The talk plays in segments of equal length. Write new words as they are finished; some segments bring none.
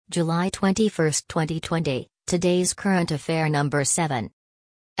July 21, 2020, today's current affair number 7.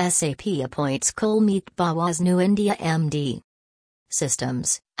 SAP appoints Kulmeet Bawa as new India MD.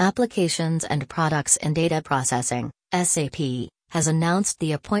 Systems, Applications and Products in Data Processing, SAP, has announced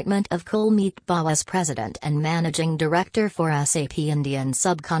the appointment of Kulmeet Bawa as President and Managing Director for SAP Indian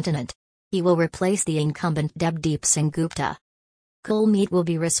Subcontinent. He will replace the incumbent Debdeep Singh Gupta. Kulmeet will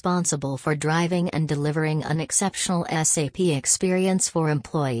be responsible for driving and delivering an exceptional SAP experience for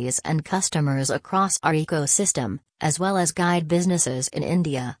employees and customers across our ecosystem, as well as guide businesses in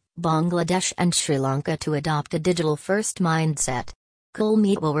India, Bangladesh and Sri Lanka to adopt a digital-first mindset.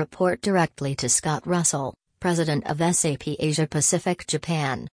 Kulmeet will report directly to Scott Russell, President of SAP Asia Pacific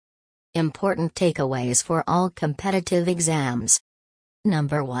Japan. Important takeaways for all competitive exams.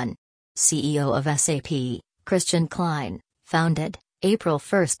 Number 1. CEO of SAP, Christian Klein. Founded, April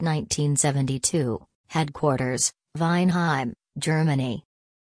 1, 1972, Headquarters, Weinheim, Germany.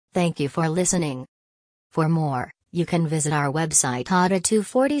 Thank you for listening. For more, you can visit our website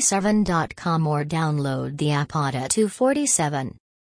ada247.com or download the app ADA247.